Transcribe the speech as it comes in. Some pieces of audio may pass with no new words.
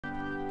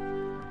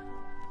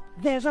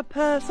There's a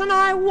person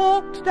I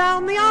walked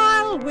down the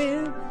aisle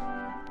with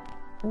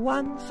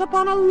once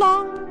upon a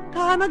long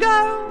time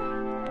ago.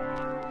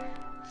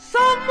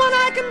 Someone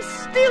I can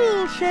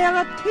still share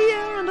a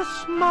tear and a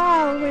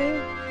smile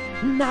with.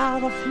 Now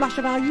the flush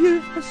of our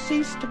youth has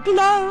ceased to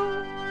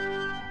glow.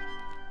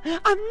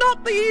 I'm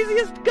not the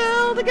easiest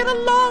girl to get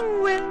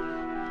along with.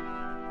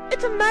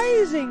 It's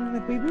amazing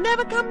that we've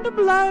never come to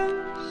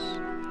blows.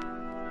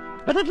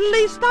 But at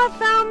least I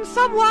found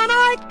someone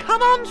I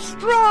come on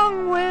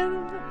strong with.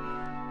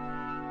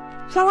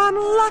 So I'm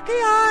lucky,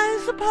 I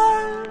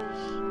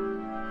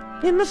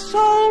suppose, in the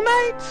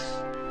soulmates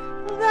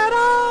that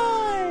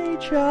I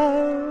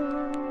chose.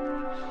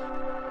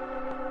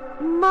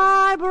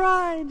 My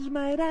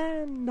bridesmaid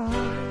and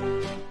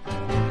I,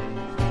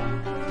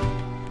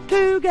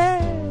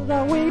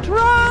 together we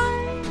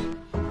try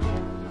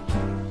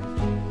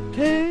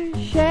to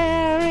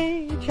share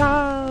each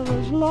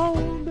other's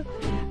load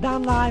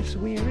down life's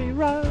weary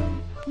road.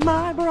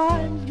 My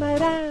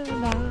bridesmaid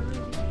and I,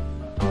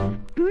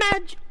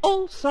 Madge,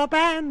 Allsop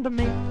and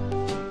me,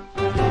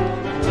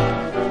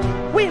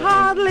 we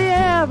hardly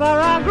ever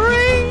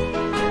agree,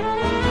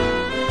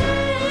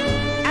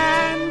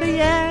 and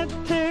yet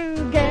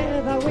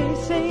together we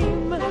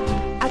seem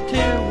a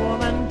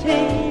two-woman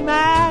team,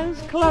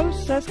 as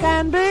close as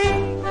can be.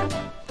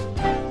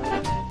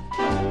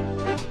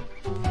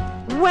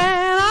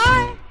 When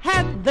I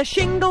had the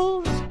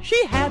shingles,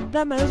 she had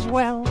them as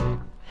well.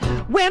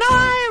 When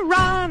I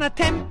run a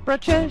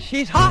temperature,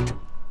 she's hot.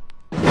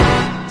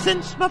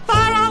 Since my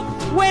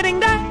far-off wedding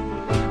day,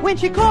 when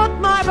she caught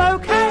my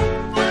bouquet,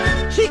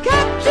 she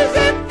catches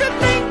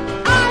everything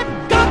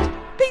I've got.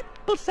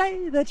 People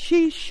say that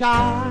she's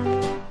shy.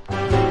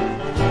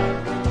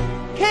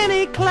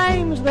 Kenny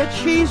claims that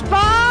she's bi,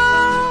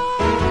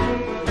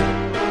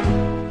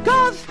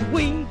 'cause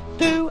we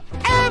do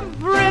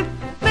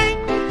everything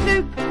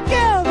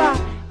together,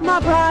 my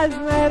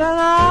bridesmaid and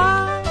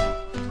I.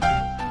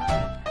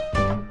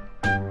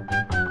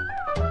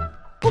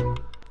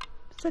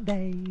 Oops, a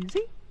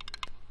daisy.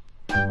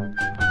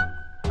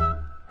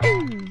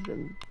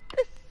 Isn't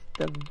this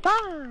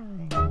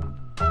divine?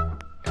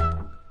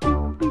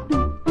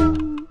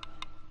 Doopy-doo-doo,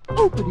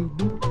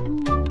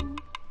 oopity-doo-doo.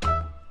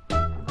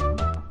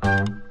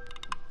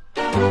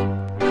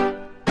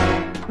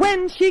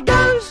 When she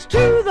goes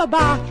to the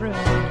bathroom,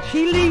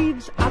 she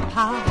leaves a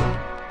path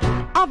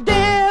of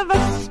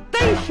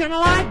devastation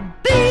like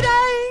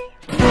D-Day.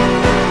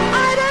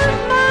 I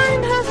don't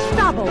mind her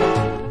stubble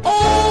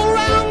all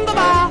round the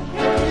bath,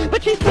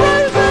 but she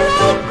throws her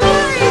old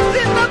grades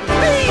in the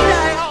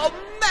B-Day. Oh,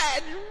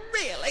 Madge,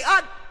 really?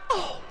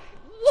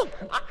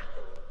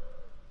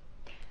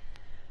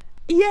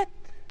 Yet,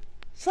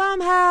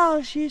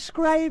 somehow she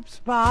scrapes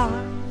by.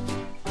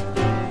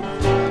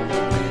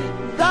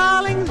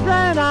 Darlings,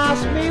 don't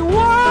ask me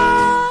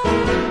why.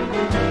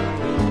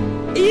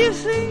 You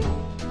see,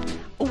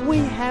 we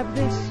have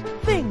this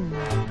thing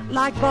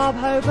like Bob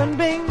Hope and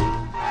Bing.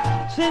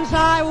 Since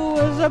I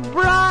was a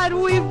bride,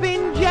 we've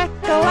been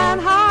Jekyll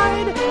and Hyde.